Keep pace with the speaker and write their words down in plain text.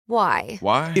Why?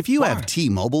 Why? If you have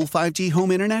T-Mobile 5G home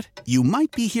internet, you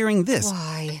might be hearing this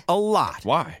Why? a lot.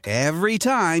 Why? Every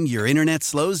time your internet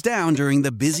slows down during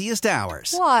the busiest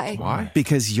hours. Why? Why?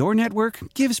 Because your network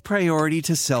gives priority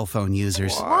to cell phone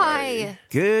users. Why?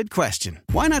 Good question.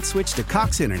 Why not switch to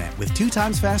Cox Internet with 2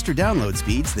 times faster download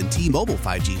speeds than T-Mobile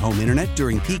 5G home internet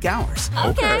during peak hours?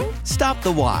 Okay. Stop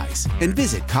the whys and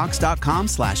visit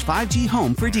cox.com/5G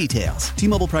home for details.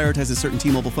 T-Mobile prioritizes certain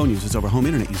T-Mobile phone users over home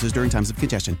internet users during times of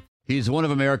congestion. He's one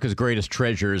of America's greatest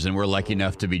treasures, and we're lucky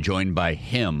enough to be joined by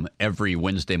him every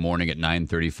Wednesday morning at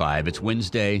 9:35. It's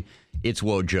Wednesday, it's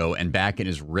Wojo, and back in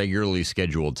his regularly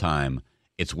scheduled time,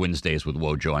 it's Wednesdays with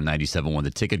Wojo on 97.1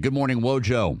 The Ticket. Good morning,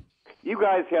 Wojo. You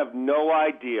guys have no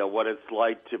idea what it's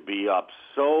like to be up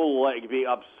so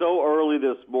early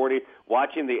this morning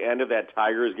watching the end of that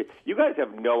Tigers game. You guys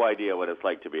have no idea what it's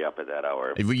like to be up at that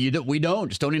hour. We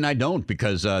don't. Stoney and I don't,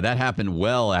 because that happened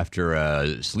well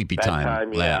after sleepy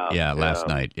time. Last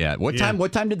night. Yeah. What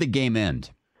time did the game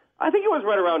end? I think it was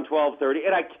right around 12:30,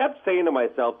 and I kept saying to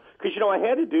myself, because I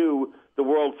had to do the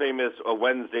world famous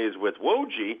Wednesdays with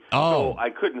Woj, so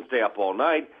I couldn't stay up all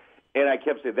night. And I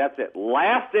kept saying, that's it.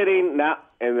 Last inning,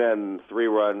 and then 3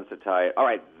 runs to tie it. All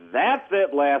right, that's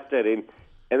it, last inning.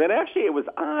 And then actually it was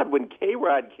odd when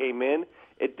K-Rod came in.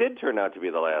 It did turn out to be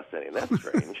the last inning. That's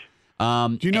strange.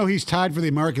 Do you know he's tied for the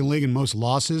American League in most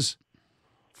losses?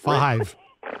 5,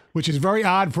 which is very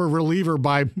odd for a reliever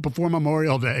before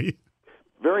Memorial Day.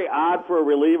 Very odd for a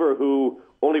reliever who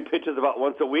only pitches about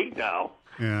once a week now.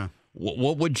 Yeah.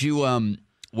 What would you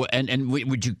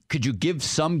could you give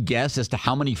some guess as to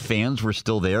how many fans were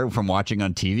still there from watching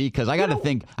on TV? Because I got to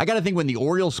think when the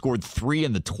Orioles scored 3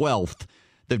 in the 12th,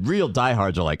 the real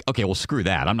diehards are like, okay, well, screw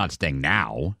that. I'm not staying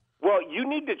now. Well, you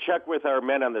need to check with our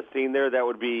men on the scene there. That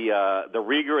would be the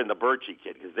Rieger and the Birchie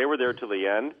kid, because they were there till the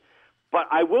end. But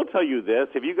I will tell you this.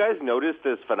 Have you guys noticed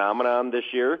this phenomenon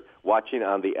this year, watching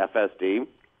on the FSD,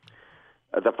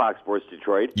 the Fox Sports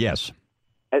Detroit? Yes.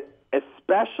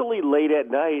 Especially late at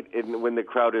night when the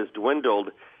crowd has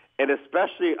dwindled, and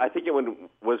especially I think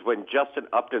was when Justin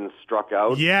Upton struck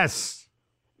out. Yes.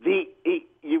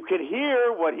 You could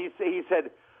hear what he said. He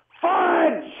said,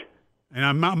 "Fudge!"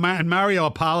 And Mario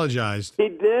apologized. He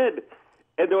did.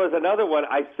 And there was another one.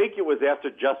 I think it was after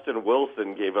Justin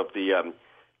Wilson gave up the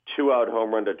 2-out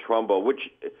home run to Trumbo,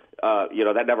 which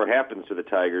that never happens to the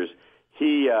Tigers.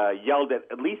 He yelled it.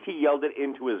 At least he yelled it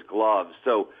into his gloves.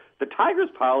 So the Tigers'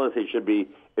 policy should be,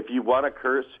 if you want to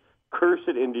curse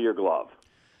it into your glove.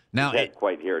 Now, you can't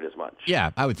quite hear it as much. Yeah,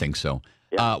 I would think so.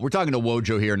 Yeah. We're talking to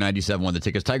Wojo here, 97.1 The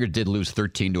Tickets. Tigers did lose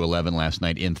 13-11 last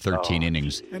night in 13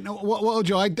 innings. And,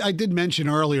 Wojo, I did mention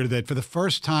earlier that for the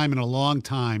first time in a long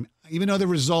time, even though the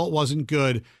result wasn't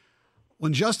good,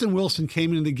 when Justin Wilson came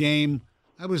into the game,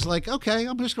 I was like, okay,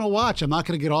 I'm just going to watch. I'm not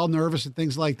going to get all nervous and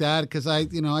things like that because I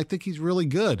think he's really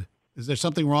good. Is there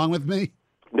something wrong with me?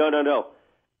 No.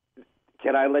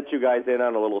 Can I let you guys in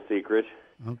on a little secret?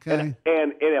 Okay.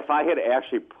 And if I had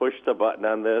actually pushed the button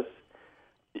on this,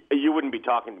 you wouldn't be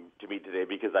talking to me today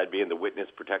because I'd be in the witness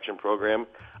protection program.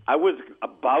 I was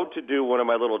about to do one of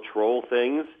my little troll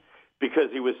things because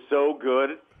he was so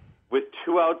good. With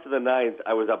 2 outs in the 9th,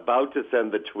 I was about to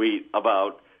send the tweet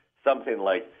about something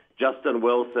like, Justin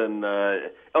Wilson, are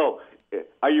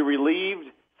you relieved?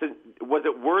 Was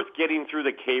it worth getting through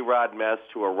the K-Rod mess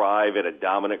to arrive at a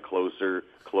dominant closer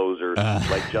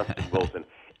like Justin Wilson?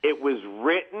 It was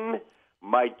written,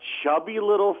 my chubby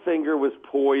little finger was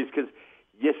poised, because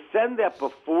you send that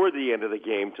before the end of the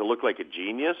game to look like a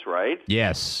genius, right?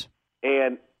 Yes.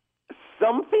 And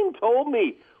something told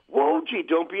me, Woj,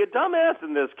 don't be a dumbass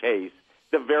in this case.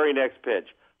 The very next pitch,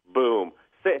 boom.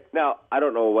 Now, I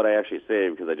don't know what I actually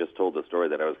saved because I just told the story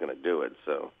that I was going to do it,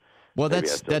 so... Well, maybe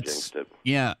that's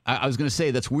yeah. I was going to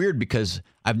say that's weird because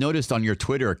I've noticed on your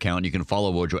Twitter account, you can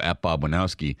follow Wojo at Bob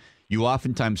Winowski. You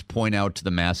oftentimes point out to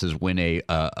the masses when a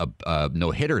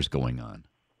no-hitter is going on.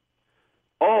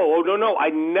 Oh, no.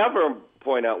 I never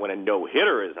point out when a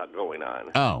no-hitter is going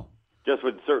on. Oh. Just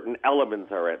when certain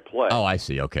elements are at play. Oh, I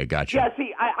see. Okay, gotcha. Yeah,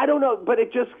 see, I don't know, but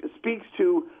it just speaks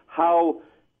to how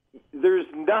there's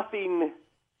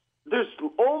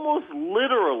almost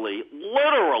literally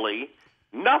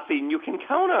nothing you can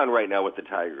count on right now with the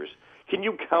Tigers. Can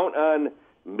you count on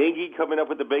Miggy coming up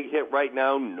with a big hit right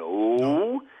now?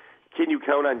 No. Can you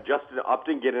count on Justin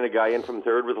Upton getting a guy in from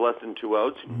third with less than 2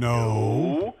 outs?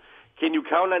 No. Can you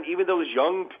count on even those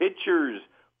young pitchers,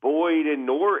 Boyd and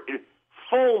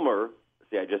Fulmer?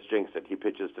 See, I just jinxed it. He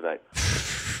pitches tonight.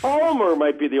 Fulmer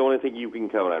might be the only thing you can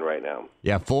count on right now.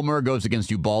 Yeah, Fulmer goes against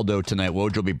Ubaldo tonight.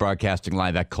 Woj will be broadcasting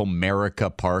live at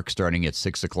Comerica Park starting at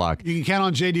 6 o'clock. You can count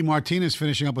on J.D. Martinez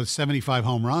finishing up with 75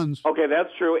 home runs. Okay, that's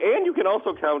true. And you can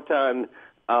also count on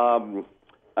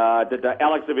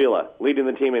Alex Avila leading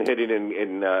the team in hitting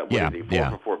in what is he,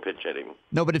 4-for-4 pitch hitting.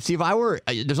 No, but if I were,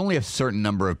 there's only a certain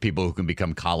number of people who can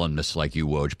become columnists like you,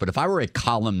 Woj. But if I were a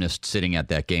columnist sitting at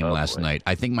that game last night,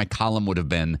 I think my column would have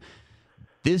been,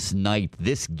 this night,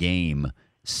 this game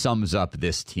sums up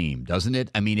this team, doesn't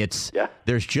it? I mean,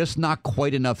 there's just not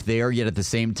quite enough there, yet at the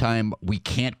same time, we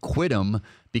can't quit them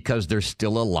because there's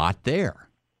still a lot there.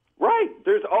 Right.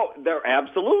 There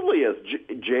absolutely is.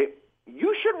 Jay,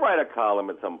 you should write a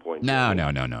column at some point. No. I'm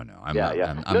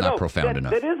not profound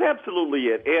enough. That is absolutely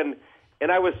it.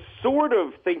 And I was sort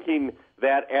of thinking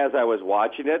that as I was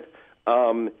watching it,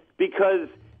 because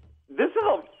this is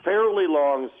a fairly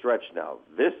long stretch now.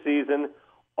 This season,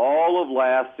 all of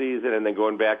last season, and then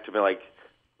going back to like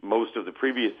most of the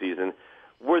previous season,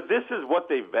 where this is what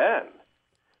they've been.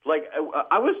 Like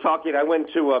I went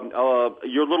to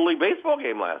your Little League baseball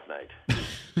game last night.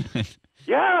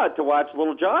 Yeah, to watch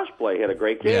little Josh play. He had a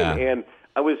great game. Yeah. And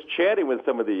I was chatting with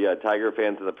some of the Tiger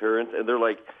fans and the parents, and they're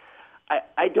like,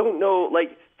 I don't know,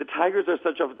 like the Tigers are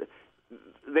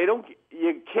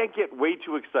you can't get way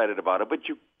too excited about it, but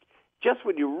just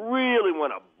when you really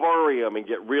want to bury them and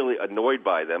get really annoyed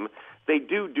by them, they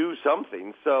do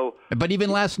something. So, but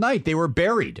even last night, they were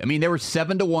buried. I mean, they were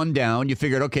 7-1 down. You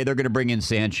figured, okay, they're going to bring in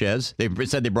Sanchez. They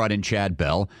said they brought in Chad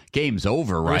Bell. Game's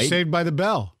over, right? They're saved by the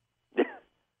bell. Hey,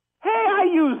 I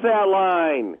used that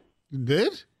line. You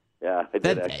did? Yeah, I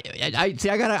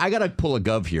did. I gotta pull a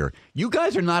gov here. You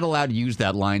guys are not allowed to use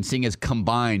that line, seeing as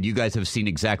combined, you guys have seen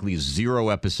exactly 0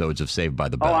 episodes of Saved by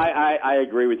the Bell. Oh, I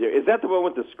agree with you. Is that the one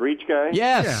with the screech guy?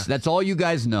 Yes, Yeah. That's all you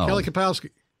guys know. Kelly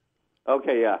Kapowski.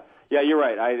 Okay, yeah, you're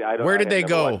right. I don't. Where did they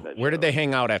go? Where did they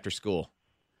hang out after school?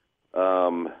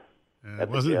 It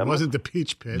wasn't the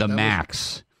Peach Pit. The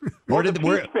Max. Where did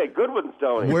Good one,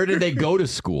 Stoney. Where did they go to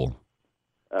school?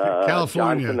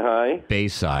 California. Johnson High.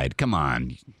 Bayside. Come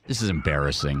on, this is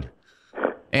embarrassing.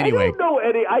 Anyway, I don't know,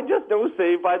 Eddie. I just know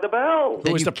Saved by the Bell.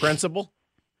 Who was the principal?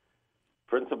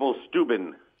 Principal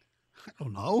Steuben. I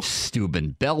don't know.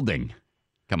 Steuben Belding.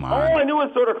 Come on. Oh, I knew it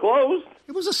was sort of close.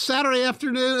 It was a Saturday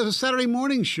afternoon, a Saturday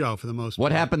morning show for the most part.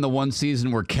 What happened the one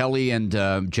season where Kelly and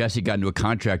Jesse got into a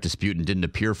contract dispute and didn't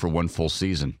appear for one full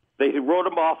season? They wrote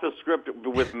him off the script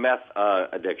with meth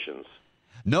addictions.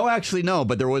 No, actually, no.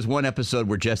 But there was one episode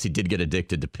where Jesse did get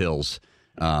addicted to pills.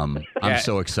 I'm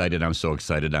so excited. I'm so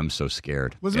excited. I'm so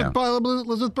scared.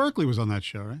 Elizabeth Berkley was on that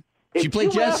show, right? She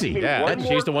played Jessie. Yeah,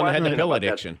 she's the one that had the pill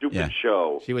addiction. Stupid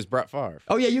show. She was Brett Favre.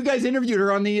 Oh, yeah, you guys interviewed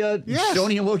her on the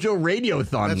Stoney and Wojo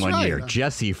Radiothon That's one right. year.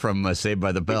 Jessie from Saved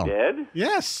by the Bell. Dead?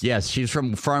 Yes. Yes, she's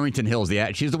from Farmington Hills.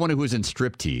 She's the one who was in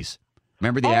Striptease.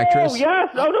 Remember the actress? Oh, yes.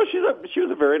 No, she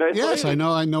was a very nice Yes, lady.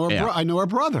 I know her. Yeah. I know her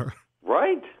brother.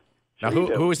 Right. Now,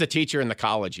 who was the teacher in the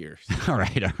college years? All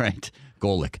right.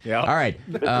 Golick. Yeah. All right.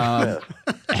 All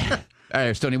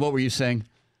right, Stoney, what were you saying?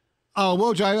 Oh,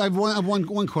 Woj, I have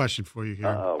one question for you here.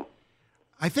 Uh-oh.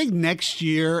 I think next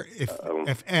year,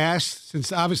 if asked,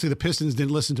 since obviously the Pistons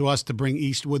didn't listen to us to bring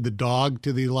Eastwood the dog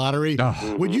to the lottery,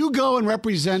 would you go and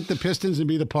represent the Pistons and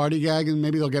be the party gag, and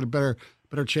maybe they'll get a better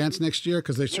chance next year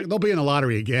because they'll be in the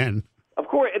lottery again? Of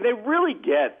course, and they really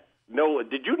get no.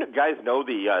 Did you guys know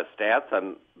the stats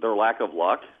on their lack of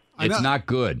luck? It's not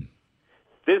good.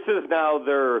 This is now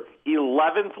their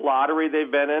 11th lottery they've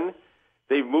been in.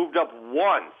 They've moved up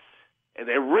once, and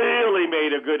they really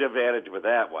made a good advantage with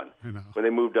that one. I know. When they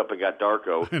moved up and got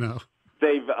Darko. I know.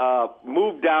 They've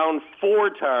moved down 4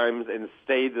 times and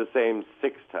stayed the same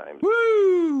 6 times.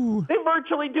 Woo! They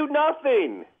virtually do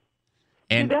nothing.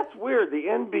 And See, that's weird. The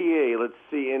NBA, let's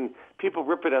see, and people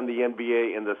rip it on the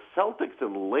NBA, and the Celtics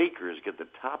and Lakers get the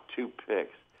top 2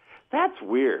 picks. That's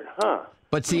weird, huh?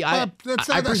 But see, I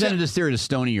presented this theory to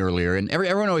Stoney earlier, and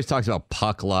everyone always talks about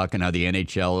puck luck and how the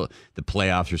NHL, the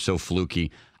playoffs are so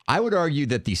fluky. I would argue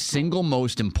that the single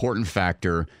most important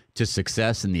factor to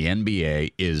success in the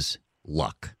NBA is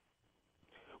luck.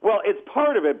 Well, it's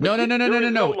part of it. But No. there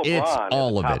is no It's LeBron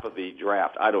all at the of top it. of the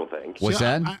draft, I don't think. What's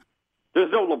that?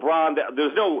 There's no LeBron.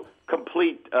 There's no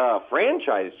complete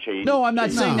franchise change. No, I'm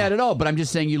not saying that at all, but I'm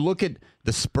just saying you look at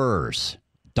the Spurs,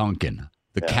 Duncan,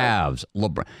 the Cavs,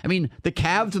 LeBron. I mean, the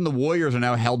Cavs and the Warriors are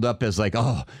now held up as like,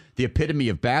 the epitome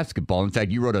of basketball. In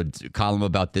fact, you wrote a column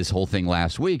about this whole thing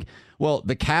last week. Well,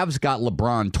 the Cavs got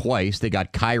LeBron twice. They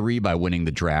got Kyrie by winning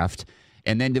the draft.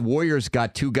 And then the Warriors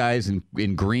got 2 guys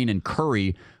in Green and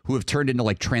Curry who have turned into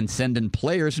like transcendent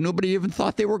players who nobody even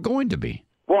thought they were going to be.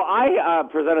 Well, I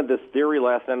presented this theory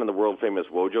last night on the world-famous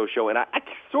Wojo show, and I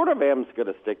sort of am going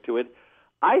to stick to it.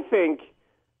 I think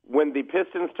when the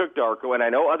Pistons took Darko, and I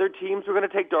know other teams were going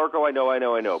to take Darko, I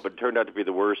know, but it turned out to be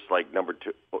the worst, number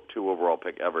two overall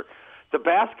pick ever. The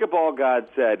basketball god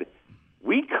said,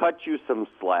 "We cut you some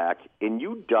slack, and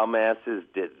you dumbasses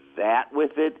did that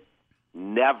with it.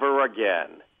 Never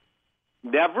again.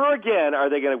 Never again are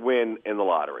they going to win in the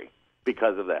lottery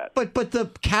because of that." But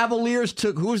the Cavaliers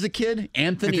took, who was the kid?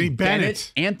 Anthony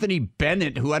Bennett. Anthony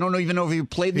Bennett, who I don't even know if he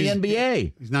played in the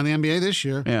NBA. He's not in the NBA this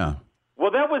year. Yeah.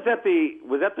 Well, that was at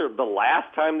the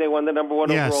last time they won the number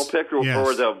one overall pick, or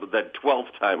the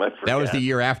 12th time? I forget. That was the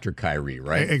year after Kyrie,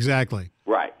 right? Exactly.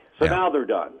 Right. So now they're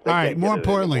done. All right. More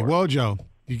importantly, Wojo,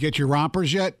 you get your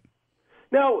rompers yet?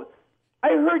 Now, I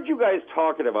heard you guys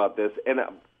talking about this, and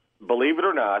believe it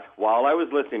or not, while I was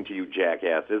listening to you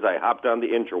jackasses, I hopped on the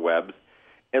interwebs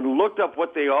and looked up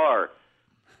what they are.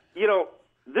 You know,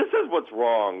 this is what's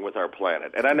wrong with our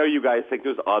planet. And I know you guys think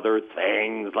there's other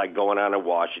things like going on in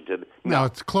Washington. No,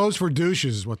 it's clothes for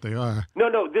douches is what they are.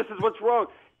 No, this is what's wrong.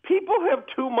 People have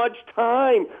too much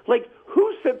time. Like,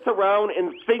 who sits around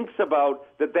and thinks about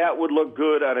that would look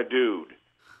good on a dude?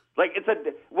 Like,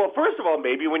 well, first of all,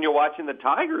 maybe when you're watching the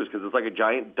Tigers, because it's like a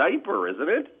giant diaper, isn't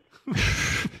it?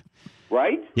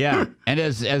 Right? Yeah. And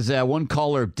as one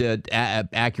caller did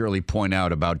accurately point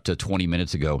out about 20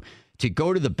 minutes ago, to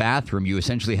go to the bathroom, you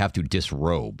essentially have to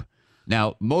disrobe.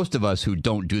 Now, most of us who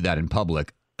don't do that in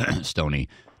public, Stoney,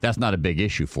 that's not a big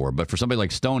issue for. But for somebody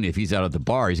like Stoney, if he's out at the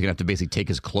bar, he's going to have to basically take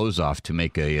his clothes off to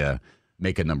make a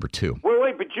number two.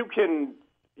 Wait, but you can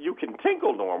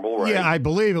tinkle normal, right? Yeah, I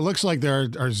believe it looks like there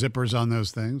are zippers on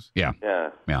those things. Yeah.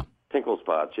 Tinkle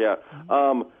spots. Yeah.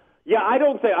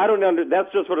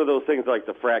 That's just one of those things like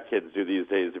the frat kids do these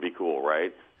days to be cool,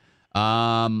 right?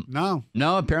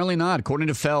 No, apparently not. According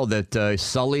to Fell, that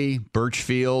Sully,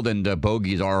 Birchfield, and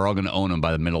Bogies are all going to own them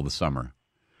by the middle of the summer.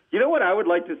 You know what I would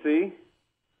like to see?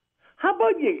 How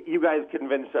about you guys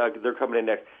convince they're coming in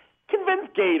next? Convince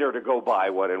Gator to go buy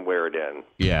one and wear it in.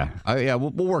 Yeah,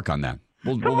 we'll work on that.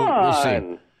 We'll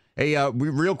see. Hey,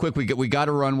 real quick, we got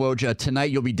to run, Woj. Tonight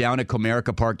you'll be down at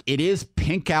Comerica Park. It is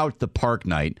Pink Out the Park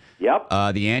night. Yep.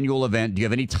 The annual event. Do you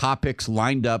have any topics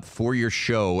lined up for your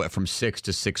show from 6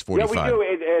 to 6:45? Yeah, we do.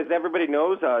 As everybody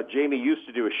knows, Jamie used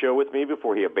to do a show with me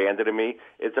before he abandoned me.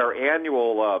 It's our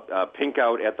annual Pink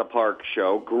Out at the Park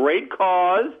show. Great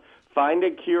cause. Find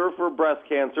a cure for breast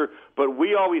cancer. But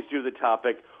we always do the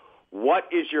topic, what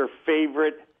is your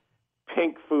favorite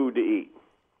pink food to eat?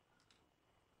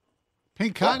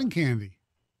 Pink cotton candy.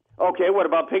 Okay, what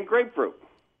about pink grapefruit?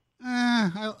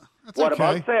 That's what okay.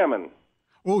 about salmon?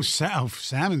 Oh,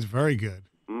 salmon's very good.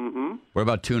 Mm-hmm. What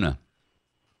about tuna?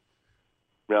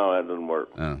 No, that doesn't work.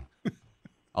 Oh.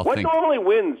 What normally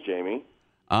wins, Jamie?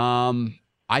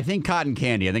 I think cotton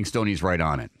candy. I think Stoney's right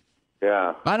on it.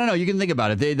 Yeah. I don't know. You can think about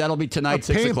it. That'll be tonight,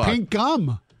 6 o'clock. Pink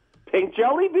gum. Pink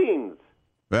jelly beans.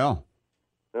 Well.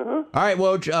 Uh-huh. All right,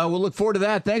 Woj. We'll look forward to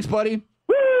that. Thanks, buddy.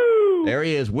 There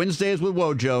he is. Wednesdays with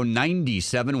Wojo,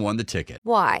 97.1 The Ticket.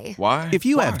 Why? If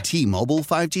you have T-Mobile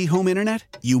 5G home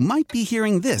internet, you might be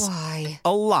hearing this Why?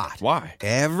 a lot. Why?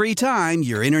 Every time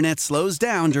your internet slows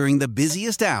down during the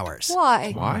busiest hours.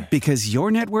 Why? Because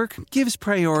your network gives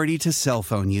priority to cell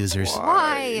phone users.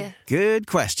 Why? Good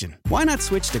question. Why not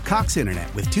switch to Cox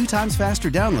Internet with 2 times faster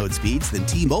download speeds than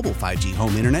T-Mobile 5G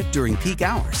home internet during peak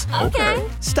hours? Okay.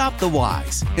 Stop the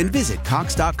whys and visit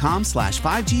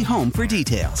cox.com/5G home for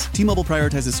details. T-Mobile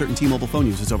prioritizes certain T-Mobile phone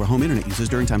users over home internet users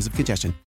during times of congestion.